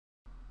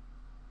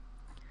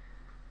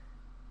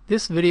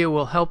This video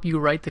will help you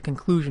write the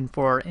conclusion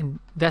for our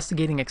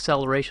Investigating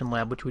Acceleration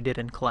lab, which we did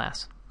in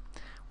class.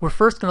 We're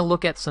first going to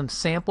look at some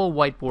sample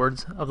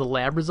whiteboards of the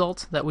lab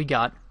results that we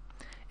got,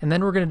 and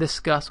then we're going to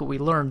discuss what we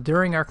learned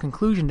during our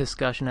conclusion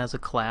discussion as a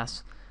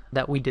class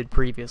that we did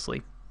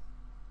previously.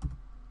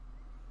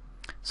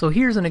 So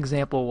here's an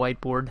example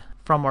whiteboard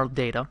from our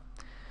data.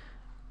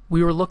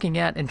 We were looking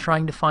at and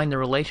trying to find the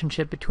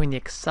relationship between the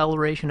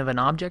acceleration of an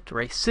object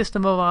or a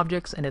system of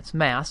objects and its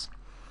mass.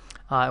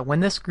 When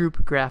this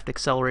group graphed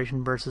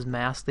acceleration versus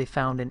mass, they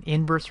found an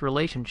inverse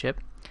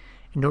relationship.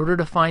 In order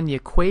to find the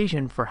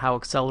equation for how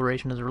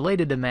acceleration is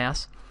related to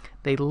mass,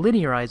 they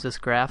linearized this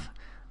graph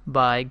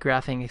by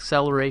graphing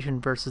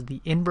acceleration versus the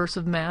inverse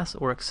of mass,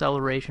 or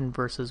acceleration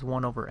versus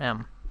 1 over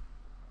m.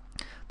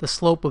 The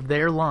slope of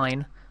their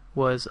line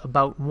was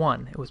about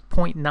 1. It was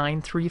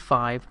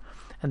 0.935,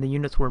 and the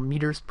units were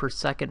meters per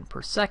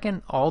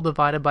second, all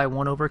divided by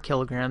 1 over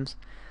kilograms.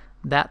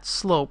 That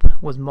slope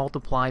was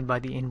multiplied by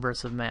the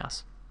inverse of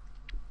mass.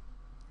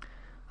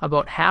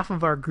 About half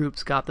of our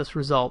groups got this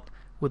result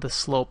with a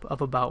slope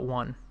of about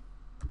 1.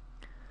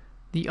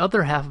 The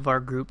other half of our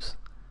groups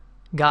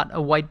got a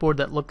whiteboard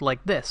that looked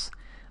like this.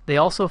 They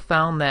also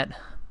found that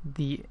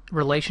the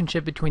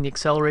relationship between the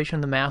acceleration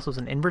and the mass was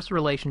an inverse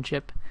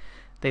relationship.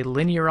 They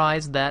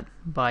linearized that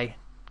by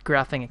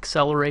graphing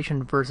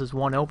acceleration versus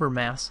 1 over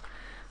mass,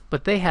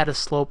 but they had a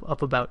slope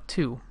of about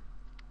 2.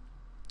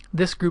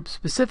 This group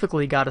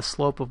specifically got a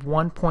slope of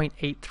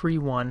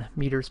 1.831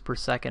 meters per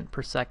second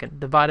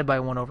divided by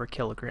 1 over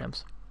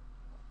kilograms.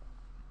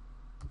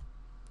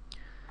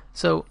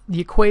 So the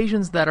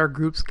equations that our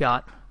groups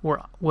got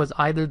was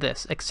either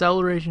this: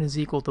 acceleration is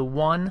equal to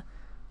 1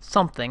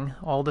 something,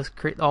 all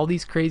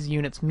these crazy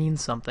units mean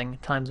something,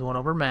 times 1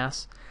 over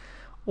mass,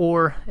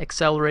 or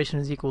acceleration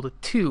is equal to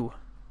 2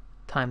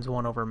 times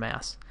 1 over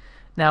mass.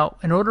 Now,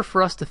 in order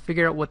for us to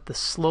figure out what the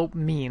slope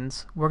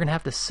means, we're going to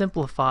have to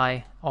simplify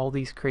all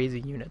these crazy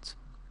units.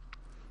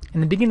 In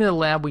the beginning of the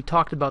lab, we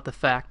talked about the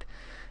fact,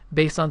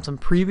 based on some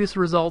previous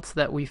results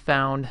that we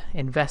found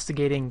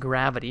investigating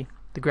gravity,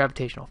 the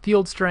gravitational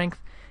field strength,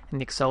 and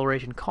the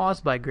acceleration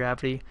caused by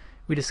gravity,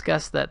 we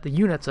discussed that the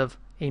units of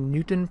a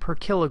Newton per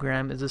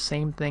kilogram is the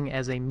same thing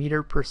as a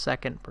meter per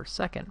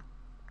second.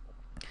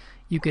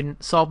 You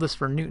can solve this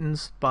for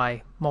newtons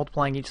by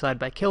multiplying each side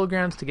by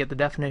kilograms to get the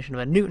definition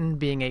of a newton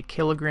being a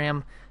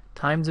kilogram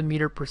times a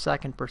meter per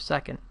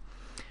second.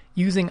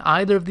 Using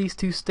either of these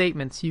two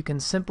statements, you can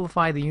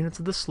simplify the units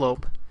of the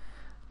slope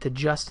to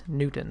just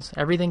newtons.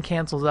 Everything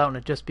cancels out and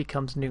it just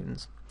becomes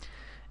newtons.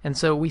 And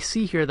so we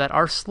see here that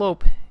our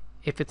slope,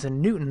 if it's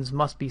in newtons,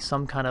 must be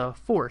some kind of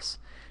force.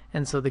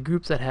 And so the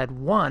groups that had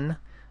 1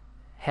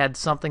 had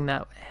something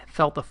that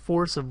felt a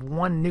force of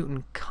 1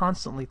 newton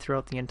constantly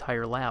throughout the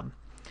entire lab.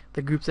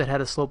 The groups that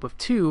had a slope of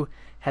 2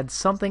 had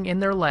something in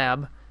their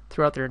lab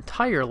throughout their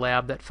entire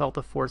lab that felt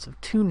a force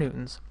of 2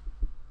 newtons.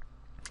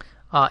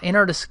 In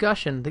our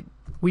discussion,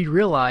 we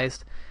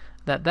realized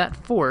that that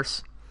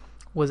force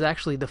was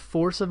actually the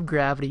force of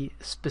gravity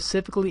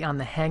specifically on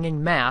the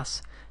hanging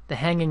mass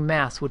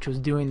which was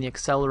doing the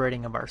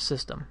accelerating of our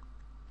system.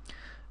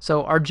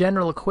 So our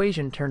general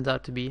equation turns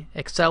out to be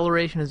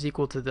acceleration is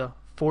equal to the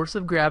force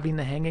of gravity in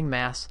the hanging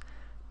mass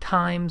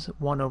times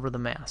 1 over the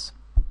mass.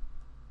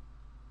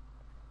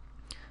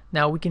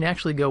 Now we can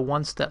actually go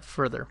one step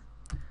further.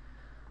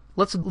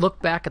 Let's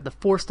look back at the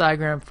force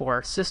diagram for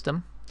our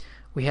system.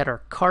 We had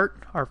our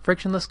cart, our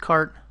frictionless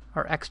cart,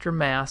 our extra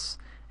mass,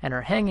 and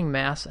our hanging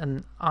mass,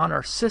 and on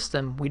our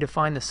system we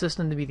define the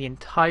system to be the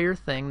entire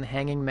thing, the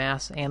hanging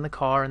mass and the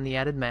car and the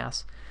added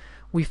mass.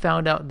 We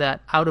found out that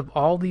out of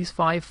all these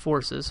 5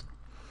 forces,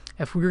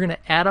 if we were going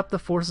to add up the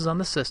forces on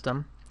the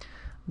system,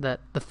 that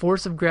the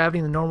force of gravity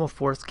and the normal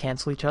force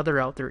cancel each other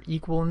out. They're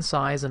equal in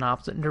size and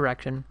opposite in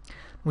direction.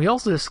 We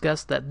also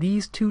discussed that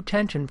these two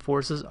tension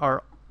forces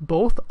are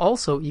both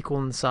also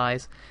equal in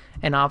size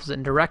and opposite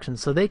in direction,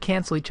 so they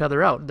cancel each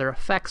other out. Their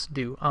effects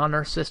do on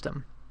our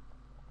system.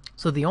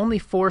 So the only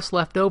force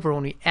left over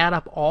when we add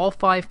up all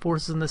 5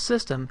 forces in the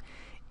system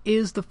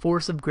is the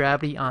force of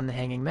gravity on the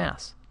hanging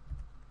mass.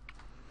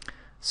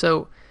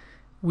 So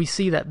we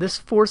see that this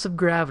force of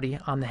gravity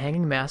on the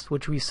hanging mass,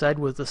 which we said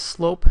was the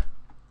slope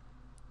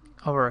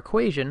of our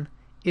equation,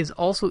 is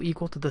also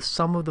equal to the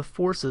sum of the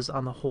forces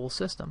on the whole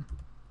system.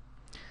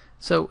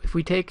 So if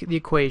we take the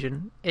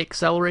equation,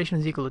 acceleration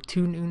is equal to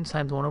 2 newtons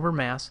times 1 over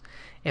mass.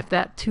 If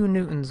that 2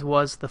 newtons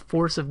was the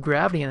force of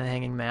gravity in the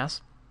hanging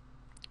mass,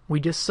 we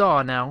just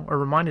saw now, or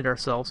reminded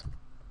ourselves,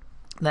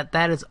 that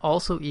that is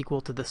also equal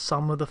to the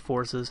sum of the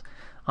forces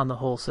on the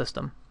whole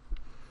system.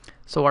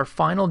 So our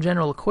final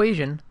general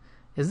equation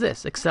is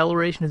this: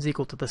 acceleration is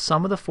equal to the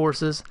sum of the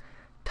forces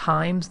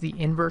times the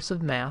inverse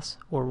of mass,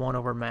 or 1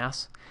 over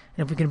mass.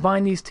 And if we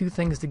combine these two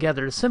things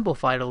together to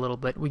simplify it a little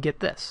bit, we get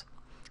this: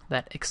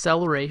 that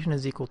acceleration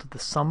is equal to the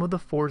sum of the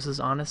forces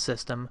on a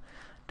system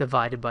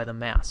divided by the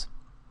mass.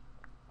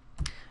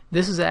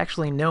 This is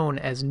actually known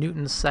as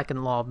Newton's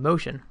second law of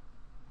motion,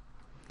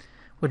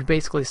 which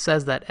basically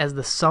says that as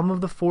the sum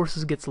of the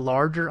forces gets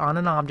larger on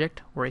an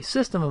object or a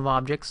system of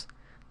objects,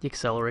 the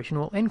acceleration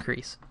will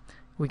increase.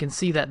 we can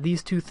see that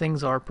these two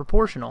things are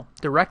proportional,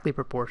 directly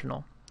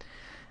proportional.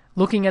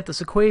 Looking at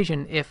this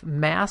equation, if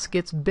mass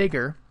gets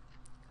bigger,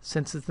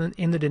 since it's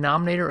in the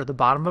denominator or the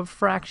bottom of a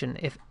fraction,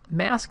 if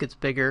mass gets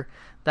bigger,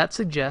 that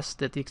suggests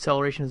that the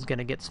acceleration is going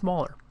to get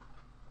smaller.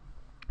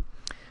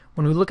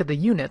 When we look at the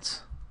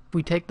units,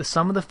 we take the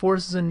sum of the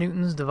forces in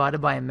newtons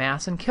divided by a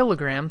mass in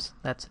kilograms,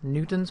 that's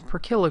newtons per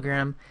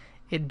kilogram,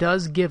 it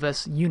does give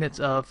us units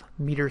of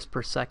meters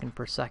per second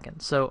per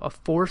second. So a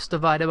force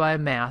divided by a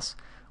mass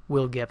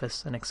will give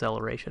us an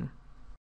acceleration.